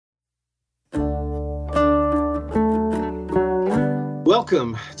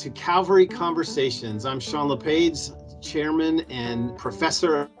Welcome to Calvary Conversations. I'm Shaun LePage, Chairman and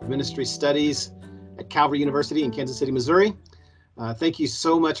Professor of Ministry Studies at Calvary University in Kansas City, Missouri. Thank you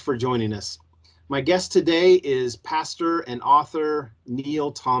so much for joining us. My guest today is Pastor and author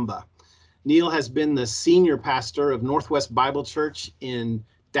Neil Tomba. Neil has been the senior pastor of Northwest Bible Church in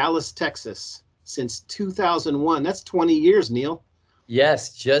Dallas, Texas since 2001. That's 20 years, Neil.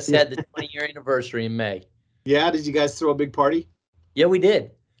 Yes, just had the 20-year anniversary in May. Yeah, did you guys throw a big party? Yeah, we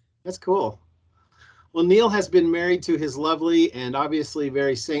did. That's cool. Well, Neil has been married to his lovely and obviously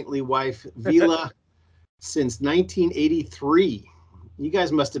very saintly wife, Vila, since 1983. You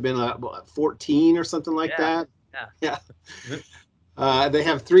guys must have been 14 or something like that. Yeah. They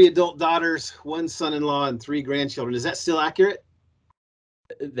have 3 adult daughters, 1 son-in-law, and 3 grandchildren. Is that still accurate?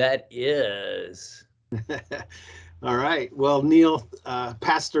 That is. All right. Well, Neil,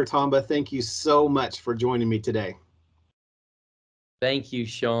 Pastor Tomba, thank you so much for joining me today. Thank you,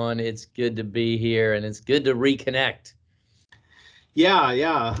 Shaun. It's good to be here, and it's good to reconnect.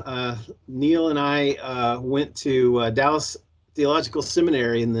 Yeah. Neil and I went to Dallas Theological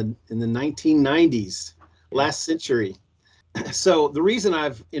Seminary in the 1990s, last century. So the reason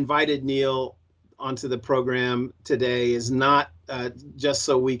I've invited Neil onto the program today is not just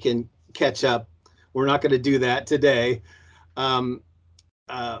so we can catch up. We're not going to do that today.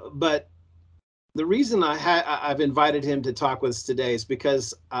 But the reason I've invited him to talk with us today is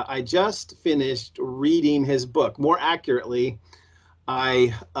because I just finished reading his book. More accurately,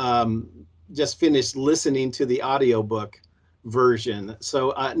 I just finished listening to the audiobook version.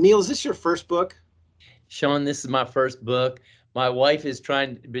 So, Neil, is this your first book? Shaun, this is my first book. My wife has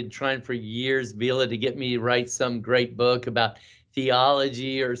been trying for years, Vila, to get me to write some great book about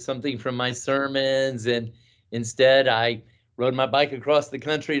theology or something from my sermons. And instead, I rode my bike across the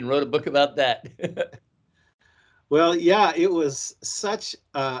country and wrote a book about that. Well, yeah, it was such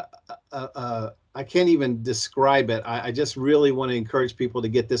I can't even describe it. I just really want to encourage people to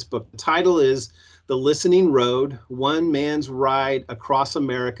get this book. The title is The Listening Road, One Man's Ride Across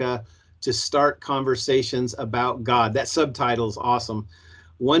America to Start Conversations About God. That subtitle is awesome.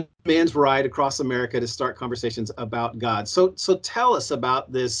 One Man's Ride Across America to Start Conversations About God. So tell us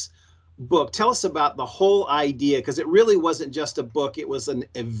about this book. Tell us about the whole idea, because it really wasn't just a book. It was an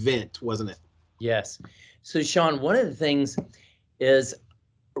event, wasn't it? Yes. So, Shaun, one of the things is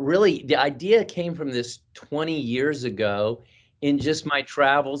really the idea came from this 20 years ago in just my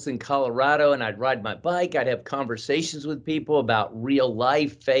travels in Colorado, and I'd ride my bike. I'd have conversations with people about real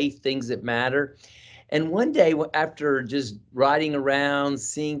life, faith, things that matter. And one day after just riding around,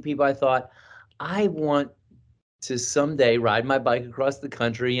 seeing people, I thought, I want to someday ride my bike across the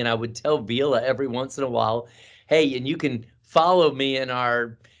country. And I would tell Vila every once in a while, hey, and you can follow me in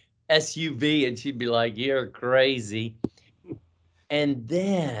our SUV. And she'd be like, you're crazy. And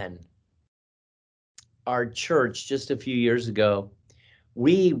then our church, just a few years ago,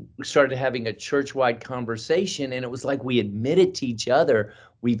 we started having a church-wide conversation, and it was like we admitted to each other,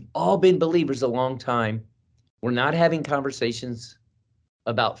 we've all been believers a long time. We're not having conversations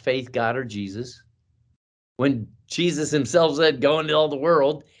about faith, God, or Jesus, when Jesus himself said, go into all the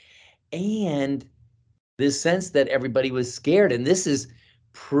world. And this sense that everybody was scared. And this is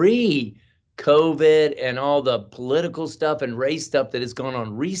pre-COVID and all the political stuff and race stuff that has gone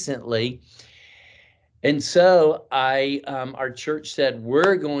on recently. And so our church said,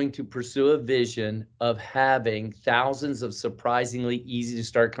 we're going to pursue a vision of having thousands of surprisingly easy to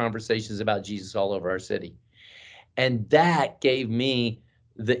start conversations about Jesus all over our city. And that gave me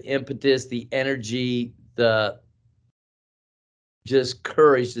the impetus, the energy, the just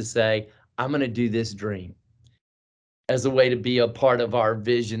courage to say, I'm going to do this dream as a way to be a part of our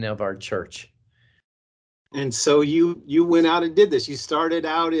vision of our church. And so you went out and did this. You started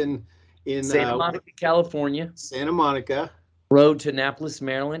out in Santa Monica, California. Santa Monica. Rode to Annapolis,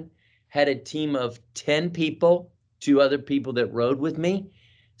 Maryland. Had a team of 10 people, 2 other people that rode with me,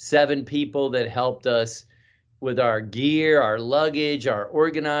 7 people that helped us with our gear, our luggage, our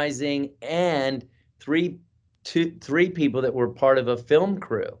organizing, and 3 people that were part of a film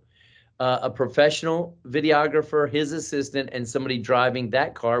crew. A professional videographer, his assistant, and somebody driving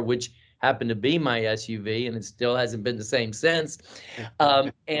that car, which happened to be my SUV, and it still hasn't been the same since.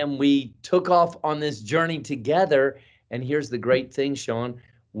 And we took off on this journey together. And here's the great thing, Shaun,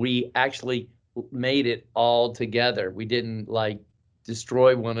 we actually made it all together. We didn't like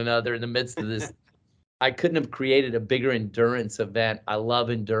destroy one another in the midst of this. I couldn't have created a bigger endurance event. I love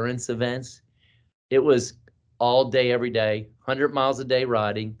endurance events. It was all day, every day, 100 miles a day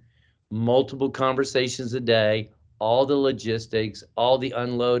riding, multiple conversations a day, all the logistics, all the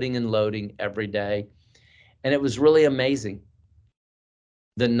unloading and loading every day. And it was really amazing.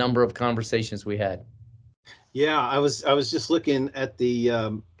 the number of conversations we had. Yeah, I was just looking at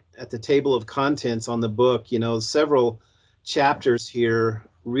the table of contents on the book. You know, several chapters here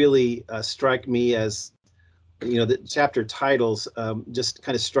really strike me as, you know, the chapter titles just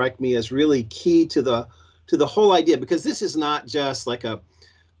kind of strike me as really key to the whole idea, because this is not just like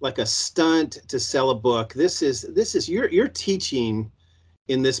a stunt to sell a book. This is you're teaching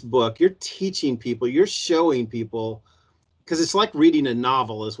in this book. You're teaching people. You're showing people, because it's like reading a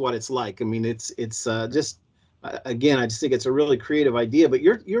novel is what it's like. I mean, it's just again, I just think it's a really creative idea. But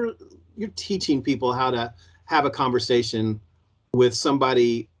you're teaching people how to have a conversation with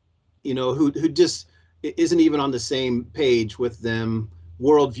somebody, you know, who just isn't even on the same page with them,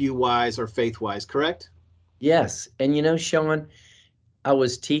 worldview wise or faith wise. Correct? Yes. And you know, Sean, I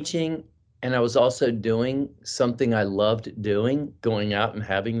was teaching and I was also doing something I loved doing, going out and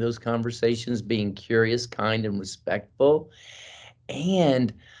having those conversations, being curious, kind, and respectful.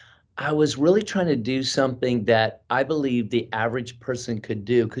 And I was really trying to do something that I believe the average person could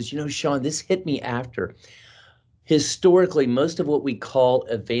do. Because, you know, Sean, this hit me after. Historically, most of what we call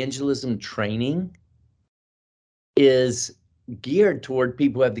evangelism training is geared toward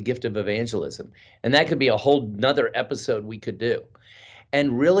people who have the gift of evangelism. And that could be a whole nother episode we could do.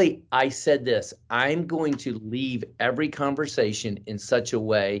 And really, I said this, I'm going to leave every conversation in such a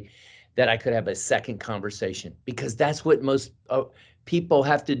way that I could have a second conversation, because that's what most people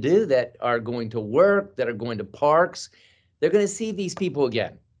have to do that are going to work, that are going to parks. They're going to see these people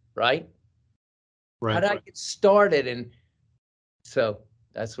again, right? How Right. did I get started? And so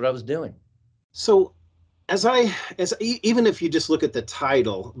that's what I was doing. So even if you just look at the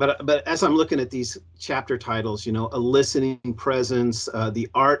title, but as I'm looking at these chapter titles, you know, a listening presence, the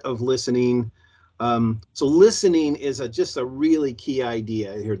art of listening. So listening is just a really key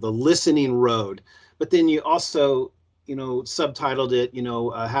idea here, the listening road. But then you also, you know, subtitled it, you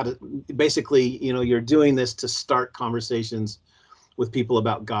know, how to basically, you know, you're doing this to start conversations with people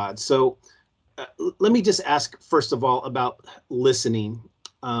about God. So let me just ask first of all about listening.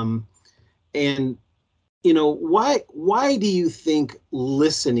 And you know, why do you think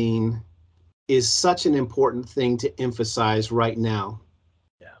listening is such an important thing to emphasize right now?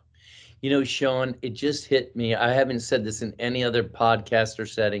 Yeah. You know, Sean, it just hit me. I haven't said this in any other podcast or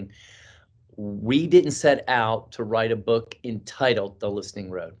setting. We didn't set out to write a book entitled The Listening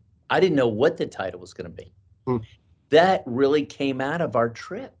Road. I didn't know what the title was going to be. Hmm. That really came out of our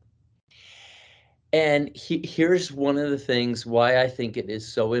trip. And here's one of the things why I think it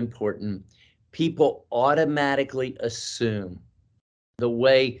is so important. People automatically assume the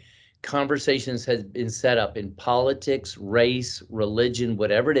way conversations has been set up in politics, race, religion,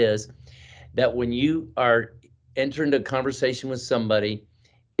 whatever it is, that when you are entering a conversation with somebody,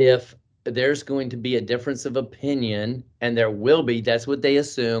 if there's going to be a difference of opinion, and there will be, that's what they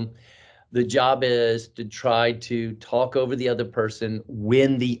assume, the job is to try to talk over the other person,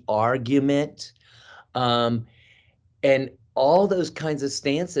 win the argument. Um, and all those kinds of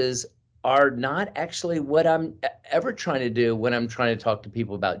stances are not actually what I'm ever trying to do when I'm trying to talk to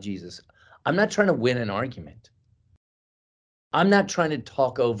people about Jesus. I'm not trying to win an argument. I'm not trying to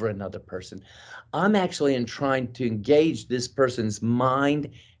talk over another person. I'm actually in trying to engage this person's mind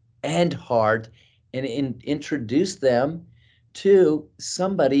and heart and introduce them to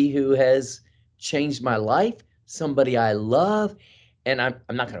somebody who has changed my life, somebody I love, and I'm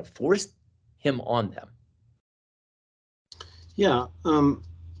not going to force him on them. Yeah,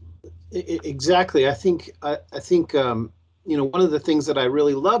 exactly. I think you know, one of the things that I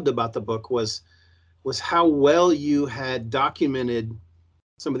really loved about the book was how well you had documented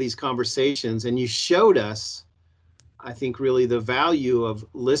some of these conversations, and you showed us, I think, really the value of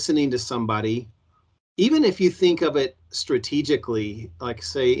listening to somebody, even if you think of it strategically, like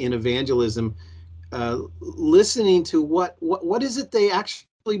say in evangelism, listening to what is it they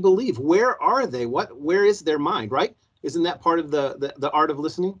actually believe? Where are they? Where is their mind? Right? Isn't that part of the art of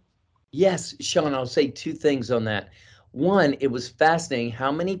listening? Yes, Sean, I'll say two things on that. One, it was fascinating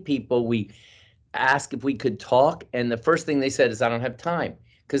how many people we asked if we could talk, and the first thing they said is, I don't have time,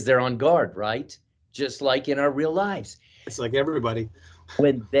 because they're on guard, right? Just like in our real lives. It's like everybody.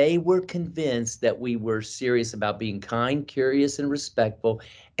 When they were convinced that we were serious about being kind, curious, and respectful,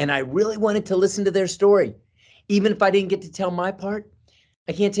 and I really wanted to listen to their story, even if I didn't get to tell my part,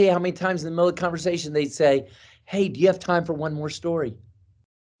 I can't tell you how many times in the middle of the conversation they'd say, hey, do you have time for one more story?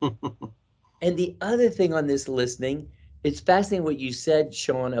 And the other thing on this listening, it's fascinating what you said,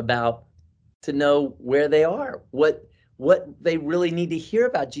 Sean, about to know where they are, what they really need to hear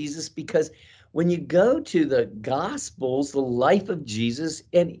about Jesus, because when you go to the Gospels, the life of Jesus,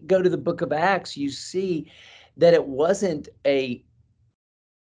 and go to the book of Acts, you see that it wasn't a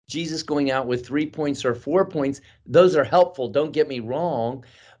Jesus going out with 3 points or 4 points. Those are helpful, don't get me wrong,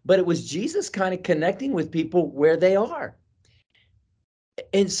 but it was Jesus kind of connecting with people where they are.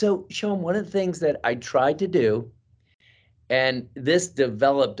 And so, Shaun, one of the things that I tried to do, and this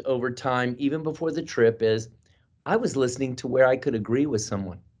developed over time, even before the trip, is I was listening to where I could agree with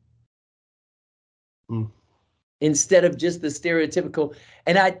someone. Instead of just the stereotypical.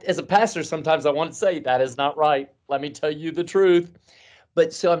 And I, as a pastor, sometimes I want to say that is not right. Let me tell you the truth.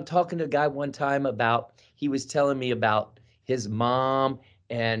 But so I'm talking to a guy one time about, he was telling me about his mom,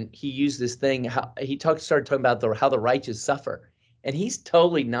 and he used this thing, how he started talking about how the righteous suffer. And he's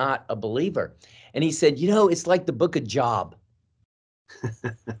totally not a believer. And he said, it's like the book of Job.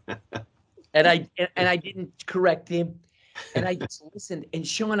 And I didn't correct him. And I just listened. And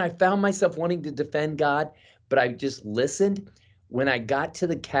Shaun, I found myself wanting to defend God, but I just listened. When I got to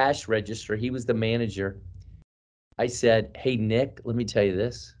the cash register, he was the manager. I said, "Hey, Nick, let me tell you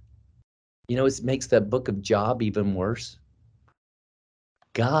this. It makes that book of Job even worse.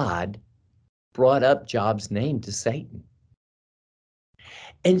 God brought up Job's name to Satan."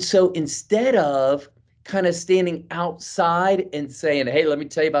 And so instead of kind of standing outside and saying, "Hey, let me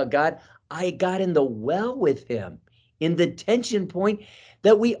tell you about God," I got in the well with him, in the tension point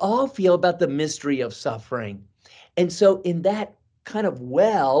that we all feel about the mystery of suffering. And so in that kind of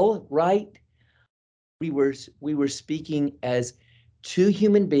well, right, we were speaking as two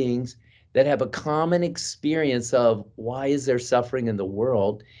human beings that have a common experience of why is there suffering in the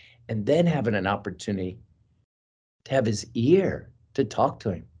world, and then having an opportunity to have his ear to talk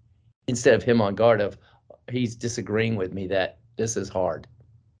to him, instead of him on guard of he's disagreeing with me that this is hard.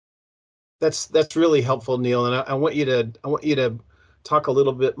 That's really helpful, Neil. And I want you to talk a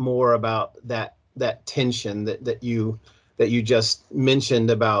little bit more about that tension that you just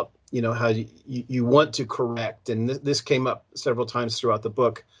mentioned about, how you want to correct. And this came up several times throughout the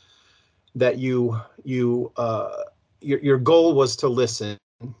book, that your goal was to listen.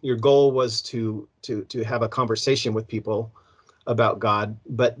 Your goal was to have a conversation with people about God,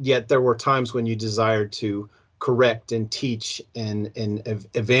 but yet there were times when you desired to correct and teach and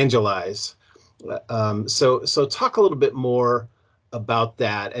evangelize. So talk a little bit more about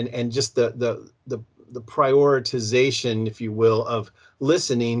that, and just the prioritization, if you will, of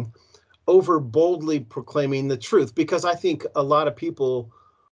listening over boldly proclaiming the truth. Because I think a lot of people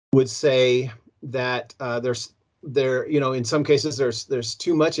would say that in some cases there's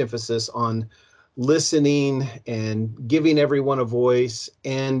too much emphasis on listening and giving everyone a voice,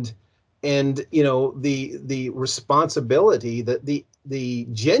 and the responsibility, that the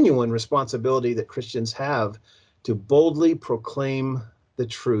genuine responsibility that Christians have to boldly proclaim the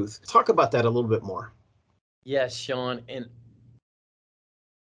truth. Talk about that a little bit more. Yes, Shaun, and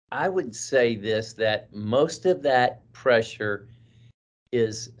I would say this, that most of that pressure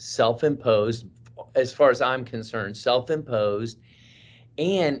is self-imposed, as far as I'm concerned, self-imposed,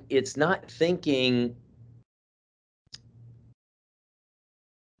 and it's not thinking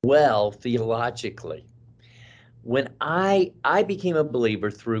well theologically. When I became a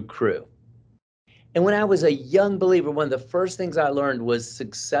believer through Cru, and when I was a young believer, one of the first things I learned was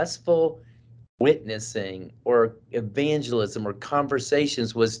successful witnessing or evangelism or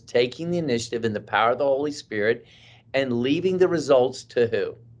conversations was taking the initiative in the power of the Holy Spirit and leaving the results to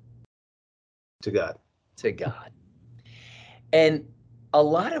who? To God. To God. And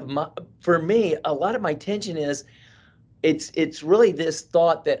for me, a lot of my tension is, it's really this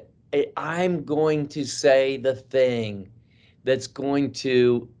thought that I'm going to say the thing that's going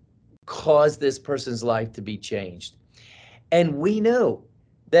to cause this person's life to be changed. And we know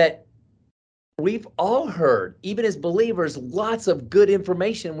that we've all heard, even as believers, lots of good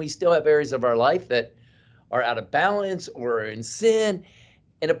information. We still have areas of our life that are out of balance or in sin,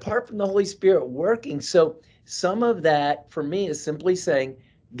 and apart from the Holy Spirit working. So some of that for me is simply saying,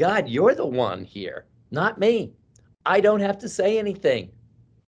 God, you're the one here, not me. I don't have to say anything.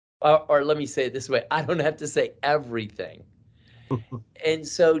 Or let me say it this way, I don't have to say everything. And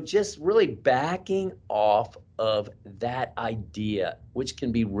so just really backing off of that idea, which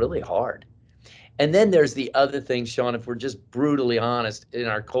can be really hard. And then there's the other thing, Shaun, if we're just brutally honest, in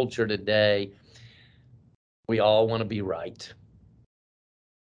our culture today, we all want to be right.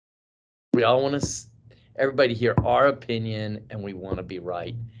 We all want everybody hear our opinion, and we want to be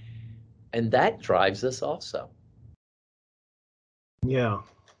right. And that drives us also. Yeah.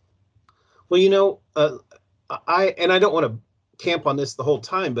 Well, I don't want to camp on this the whole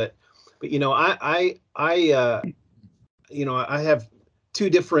time, but I have two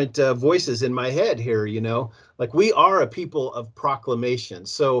different voices in my head here. Like, we are a people of proclamation.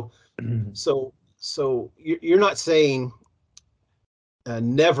 So you're not saying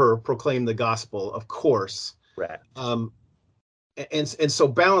never proclaim the gospel, of course. Right. And so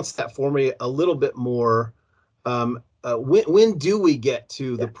balance that for me a little bit more. When do we get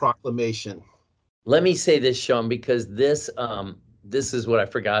to the proclamation? Let me say this, Shaun, because this is what I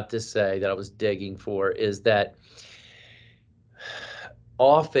forgot to say that I was digging for, is that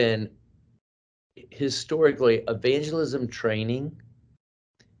often, historically, evangelism training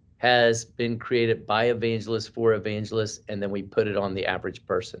has been created by evangelists for evangelists, and then we put it on the average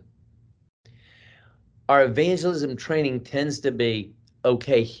person. Our evangelism training tends to be,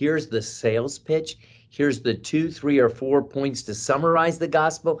 okay, here's the sales pitch. Here's the 2, 3, or 4 points to summarize the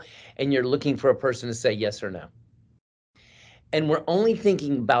gospel, and you're looking for a person to say yes or no. And we're only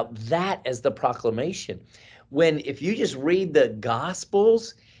thinking about that as the proclamation. When if you just read the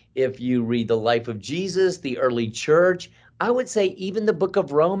Gospels, if you read the life of Jesus, the early church, I would say even the book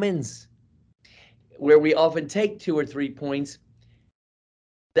of Romans, where we often take 2 or 3 points,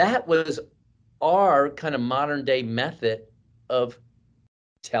 that was our kind of modern day method of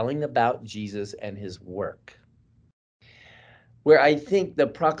telling about Jesus and his work. Where I think the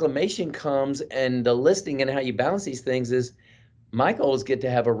proclamation comes and the listing and how you balance these things is, my goal is get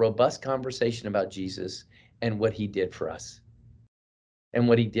to have a robust conversation about Jesus and what he did for us and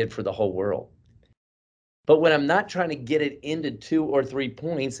what he did for the whole world. But when I'm not trying to get it into 2 or 3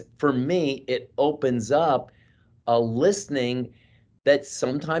 points, for me, it opens up a listening that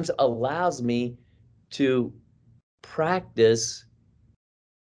sometimes allows me to practice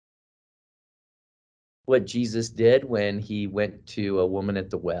what Jesus did when he went to a woman at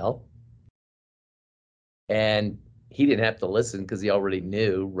the well. And he didn't have to listen because he already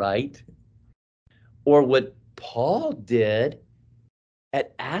knew, right? Or what Paul did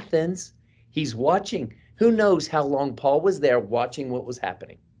at Athens. He's watching. Who knows how long Paul was there watching what was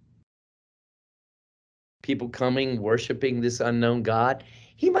happening? People coming, worshiping this unknown God.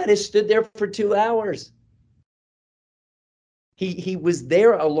 He might have stood there for 2 hours. He was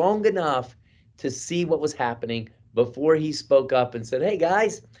there long enough to see what was happening before he spoke up and said, hey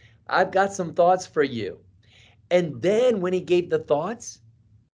guys, I've got some thoughts for you. And then when he gave the thoughts,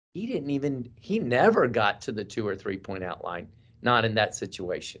 he never got to the 2 or 3 point outline, not in that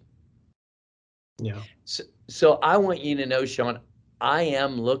situation. Yeah. So I want you to know, Shaun, I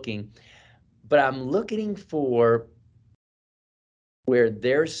am looking, but I'm looking for where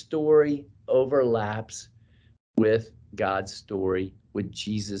their story overlaps with God's story, with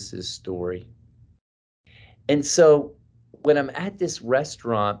Jesus's story. And so when I'm at this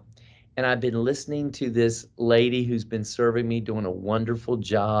restaurant and I've been listening to this lady who's been serving me, doing a wonderful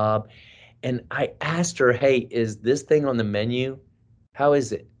job, and I asked her, hey, is this thing on the menu? How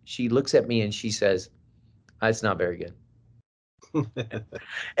is it? She looks at me and she says, it's not very good.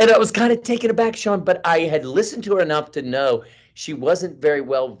 And I was kind of taken aback, Shaun, but I had listened to her enough to know she wasn't very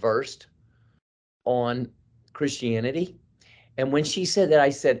well versed on Christianity. And when she said that, I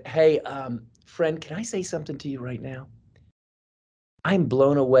said, hey, friend, can I say something to you right now? I'm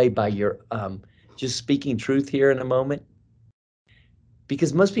blown away by your just speaking truth here in a moment,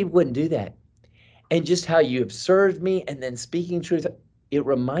 because most people wouldn't do that. And just how you have served me and then speaking truth, it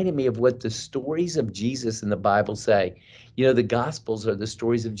reminded me of what the stories of Jesus in the Bible say. You know, the Gospels are the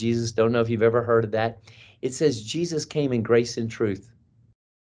stories of Jesus. Don't know if you've ever heard of that. It says Jesus came in grace and truth.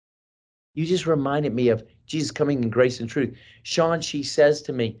 You just reminded me of Jesus coming in grace and truth. Shaun, she says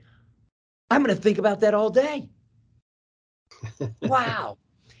to me, I'm going to think about that all day. Wow.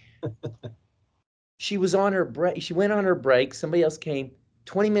 She was on her break. She went on her break. Somebody else came.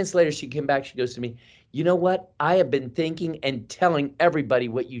 20 minutes later, she came back. She goes to me, you know what? I have been thinking and telling everybody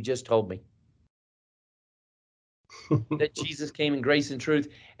what you just told me. That Jesus came in grace and truth,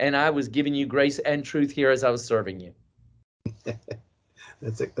 and I was giving you grace and truth here as I was serving you.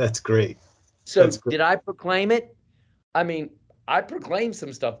 That's great. So That's great. did I proclaim it? I mean, I proclaimed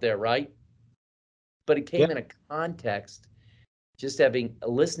some stuff there, right? But it Yeah. came in a context, just having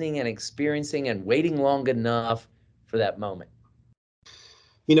listening and experiencing and waiting long enough for that moment.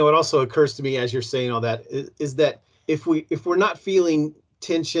 You know, it also occurs to me as you're saying all that is that if we're not feeling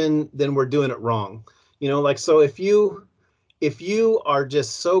tension, then we're doing it wrong. You know, like, so if you are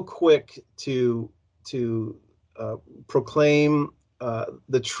just so quick to proclaim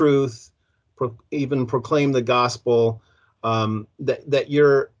the truth, even proclaim the gospel, that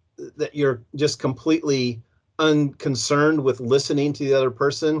you're just completely unconcerned with listening to the other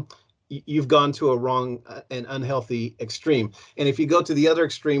person, you've gone to a wrong and unhealthy extreme. And if you go to the other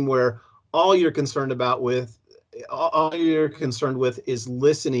extreme where all you're concerned with is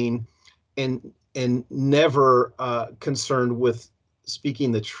listening and never concerned with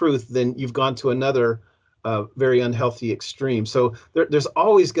speaking the truth, then you've gone to another very unhealthy extreme. So there's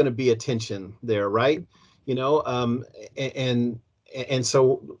always going to be a tension there, right? You know, and and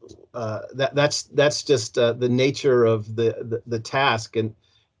so that's just the nature of the task, and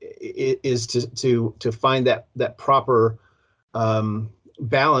is to find that proper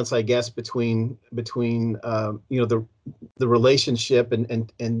balance, I guess, between the relationship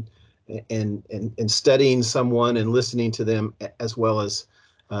and studying someone and listening to them, as well as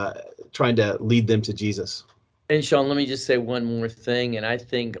trying to lead them to Jesus. And Shaun, let me just say one more thing. And I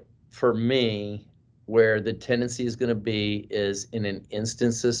think for me, where the tendency is going to be is in an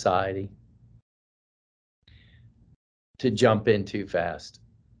instant society to jump in too fast.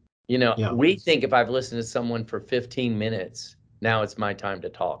 You know, Yeah. we think if I've listened to someone for 15 minutes, now it's my time to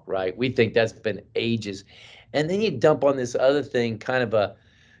talk, right? We think that's been ages. And then you dump on this other thing, kind of a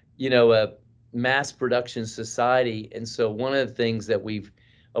mass production society. And so one of the things that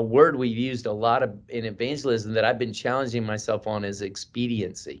a word we've used a lot of in evangelism that I've been challenging myself on is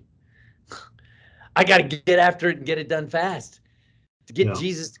expediency. I got to get after it and get it done fast to get Yeah.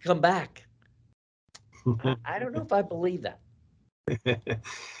 Jesus to come back. I don't know if I believe that.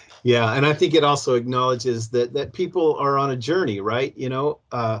 Yeah, and I think it also acknowledges that people are on a journey, right?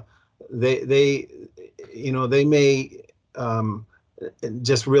 They they may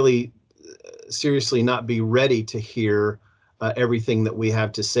just really seriously not be ready to hear everything that we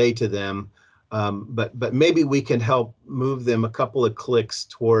have to say to them, but maybe we can help move them a couple of clicks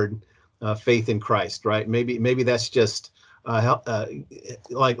toward faith in Christ, right? Maybe that's just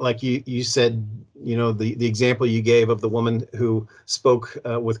like you said, the example you gave of the woman who spoke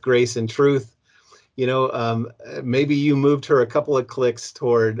with grace and truth. Maybe you moved her a couple of clicks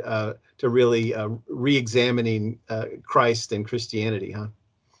toward to really re-examining Christ and Christianity, huh?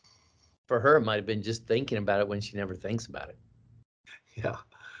 For her, it might have been just thinking about it when she never thinks about Yeah,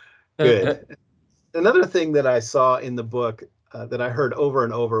 good. it. Another thing that I saw in the book that I heard over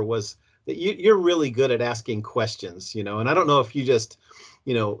and over was that you're really good at asking questions, and I don't know if you just,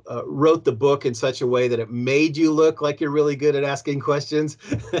 wrote the book in such a way that it made you look like you're really good at asking questions.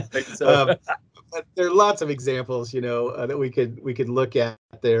 Think so. um, but there are lots of examples, that we could look at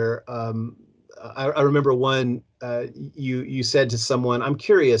there. I remember one you said to someone, "I'm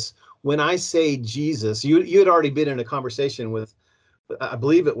curious, when I say Jesus," you had already been in a conversation with, I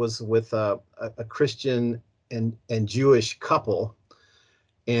believe it was with a Christian and Jewish couple,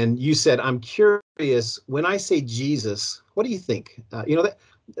 and you said, "I'm curious, when I say Jesus, what do you think?"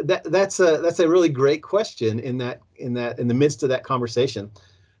 That's a really great question in the midst of that conversation.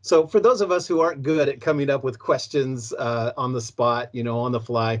 So for those of us who aren't good at coming up with questions on the spot, on the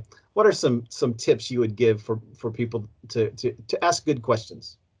fly, what are some tips you would give for people to ask good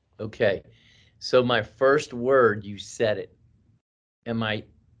questions? Okay. So my first word, you said it. Am I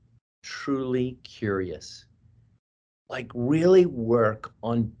truly curious? Like really work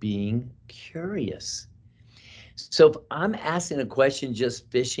on being curious. So if I'm asking a question just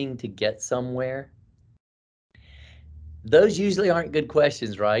fishing to get somewhere, those usually aren't good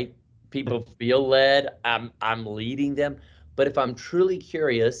questions, right? People feel led, I'm leading them. But if I'm truly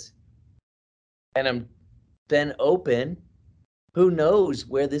curious and I'm then open, who knows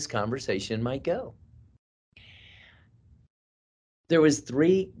where this conversation might go? There was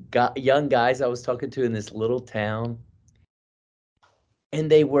three young guys I was talking to in this little town,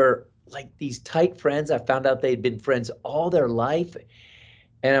 and they were like these tight friends. I found out they'd been friends all their life,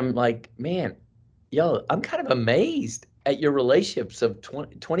 and I'm like, man, yo, I'm kind of amazed at your relationships of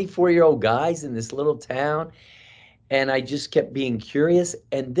 24-year-old guys in this little town. And I just kept being curious.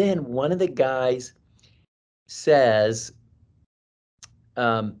 And then one of the guys says,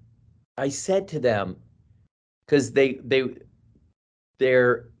 um, I said to them, because they're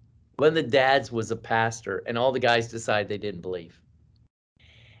one of the dads was a pastor, and all the guys decided they didn't believe.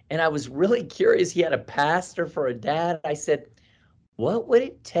 And I was really curious. He had a pastor for a dad. I said, what would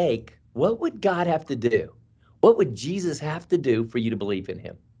it take? What would God have to do? What would Jesus have to do for you to believe in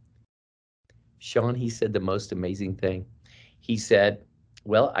him? Shaun, he said the most amazing thing. He said,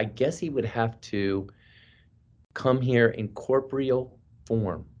 well, I guess he would have to come here in corporeal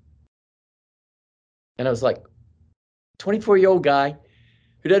form. And I was like, 24-year-old guy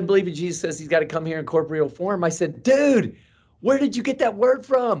who doesn't believe in Jesus says he's got to come here in corporeal form. I said, dude, where did you get that word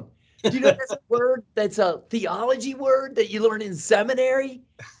from? Do you know that's a word that's a theology word that you learn in seminary?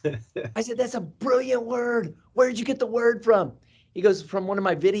 I said, that's a brilliant word. Where did you get the word from? He goes, from one of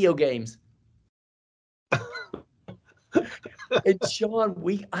my video games. And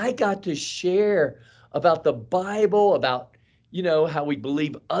Shaun, I got to share about the Bible, about how we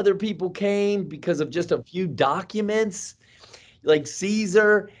believe other people came because of just a few documents, like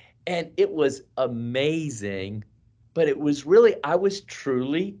Caesar. And it was amazing, but it was really, I was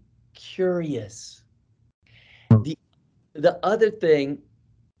truly curious. The the other thing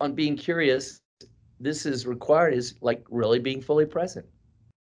on being curious, this is required, is like really being fully present.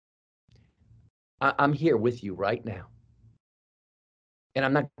 I'm here with you right now, and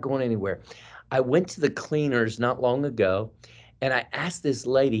I'm not going anywhere. I went to the cleaners not long ago, and I asked this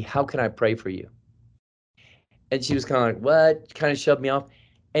lady, "How can I pray for you?" And she was kind of like, "What?" Kind of shoved me off.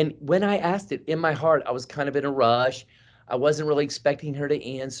 And when I asked it in my heart, I was kind of in a rush. I wasn't really expecting her to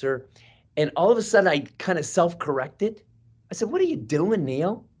answer. And all of a sudden, I kind of self corrected. I said, "What are you doing,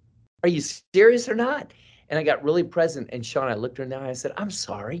 Neil? Are you serious or not?" And I got really present. And Shaun, I looked her in the eye. I said, "I'm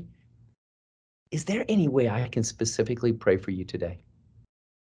sorry. Is there any way I can specifically pray for you today?"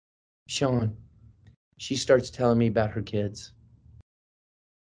 Shaun, she starts telling me about her kids.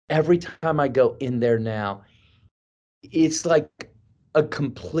 Every time I go in there now, it's like a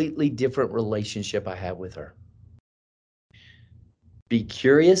completely different relationship I have with her. Be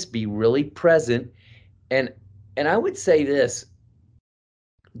curious, be really present, and I would say this,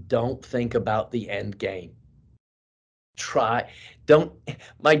 don't think about the end game. Try don't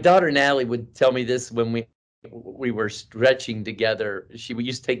My daughter Natalie would tell me this when we were stretching together. She We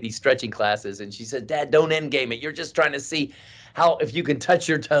used to take these stretching classes, and she said, "Dad, don't end game it. You're just trying to see how if you can touch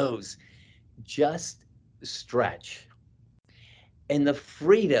your toes. Just stretch." And the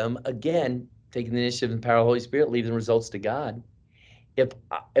freedom, again, taking the initiative and the power of the Holy Spirit, leaving the results to God. If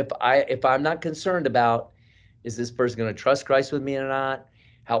I'm not concerned about, is this person going to trust Christ with me or not?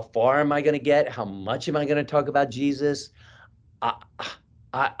 How far am I going to get? How much am I going to talk about Jesus? I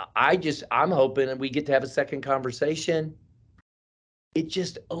I'm hoping that we get to have a second conversation. It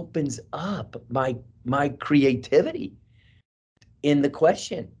just opens up my creativity in the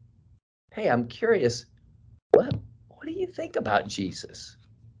question. Hey, I'm curious. What what do you think about Jesus?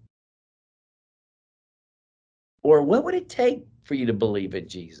 Or what would it take for you to believe in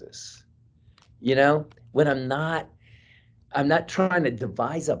Jesus? You know, when I'm not trying to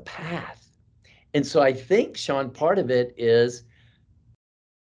devise a path. And so I think, Shaun, part of it is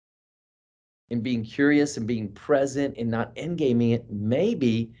in being curious and being present and not endgaming it.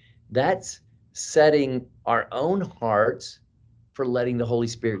 Maybe that's setting our own hearts for letting the Holy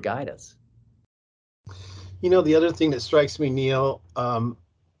Spirit guide us. The other thing that strikes me, Neil,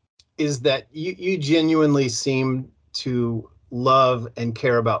 is that you genuinely seem to love and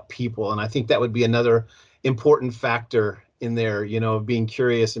care about people. And I think that would be another important factor in there, of being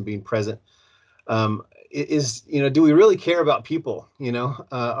curious and being present. Do we really care about people, or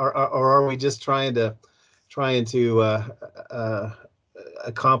are we just trying to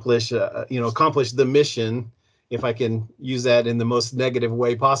accomplish the mission, if I can use that in the most negative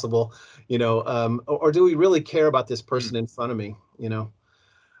way possible, or do we really care about this person in front of me,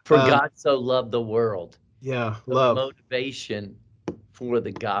 For God so loved the world. Yeah, The love. motivation for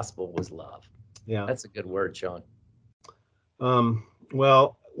the gospel was love. Yeah. That's a good word, Shaun.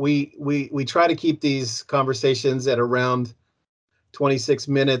 Well, we try to keep these conversations at around 26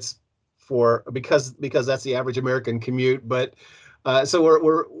 minutes because that's the average American commute. But so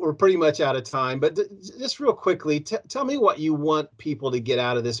we're pretty much out of time. But just real quickly, tell me what you want people to get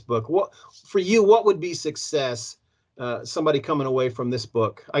out of this book. What for you? What would be success? Somebody coming away from this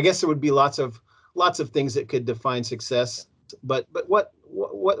book. I guess there would be lots of things that could define success. But what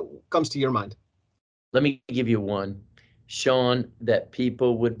comes to your mind? Let me give you one, Shaun, that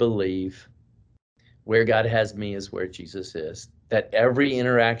people would believe where God has me is where Jesus is. That every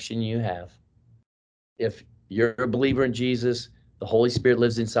interaction you have, if you're a believer in Jesus, the Holy Spirit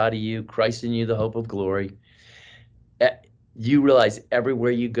lives inside of you, Christ in you, the hope of glory. You realize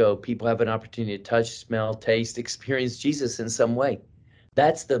everywhere you go, people have an opportunity to touch, smell, taste, experience Jesus in some way.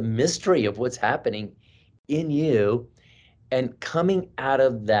 That's the mystery of what's happening in you. And coming out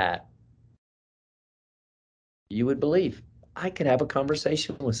of that, you would believe I could have a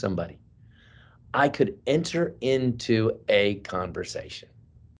conversation with somebody. I could enter into a conversation.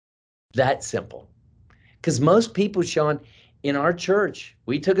 That simple. Because most people, Shaun, in our church,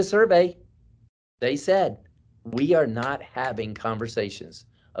 we took a survey. They said, we are not having conversations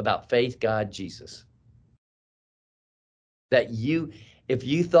about faith, God, Jesus. That if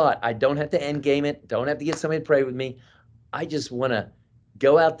you thought, I don't have to end game it, don't have to get somebody to pray with me, I just want to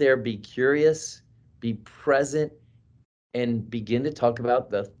go out there, be curious, be present, and begin to talk about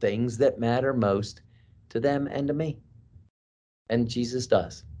the things that matter most to them and to me. And Jesus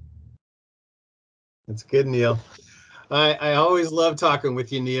does. That's good, Neil. I always love talking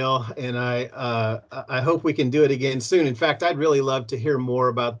with you, Neil, and I hope we can do it again soon. In fact, I'd really love to hear more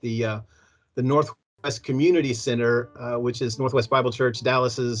about the Northwest Northwest Community Center, which is Northwest Bible Church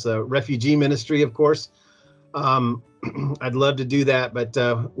Dallas's refugee ministry, of course. I'd love to do that, but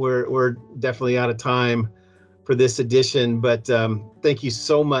we're definitely out of time for this edition. But thank you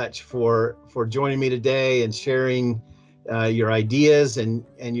so much for joining me today and sharing your ideas and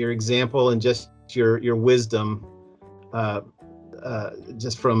your example and just your wisdom,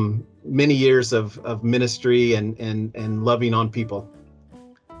 just from many years of ministry and loving on people.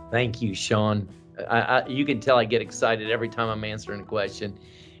 Thank you, Shaun. You can tell I get excited every time I'm answering a question.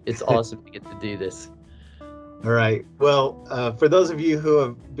 It's awesome to get to do this. All right. Well, for those of you who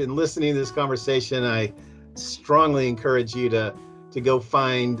have been listening to this conversation, I strongly encourage you to go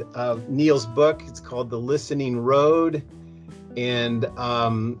find Neil's book. It's called The Listening Road, and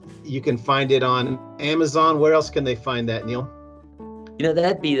you can find it on Amazon. Where else can they find that, Neil?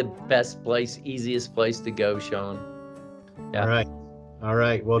 That'd be the best place, easiest place to go, Shaun. Yeah. All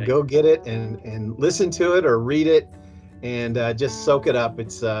right. Well, go get it and listen to it or read it, and just soak it up.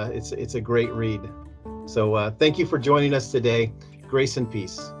 It's a great read. So thank you for joining us today. Grace and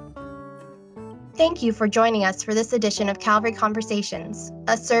peace. Thank you for joining us for this edition of Calvary Conversations,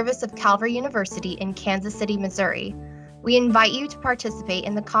 a service of Calvary University in Kansas City, Missouri. We invite you to participate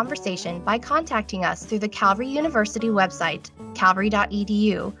in the conversation by contacting us through the Calvary University website,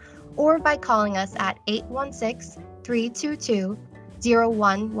 calvary.edu, or by calling us at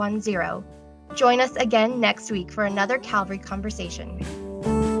 816-322-0110. Join us again next week for another Calvary Conversation.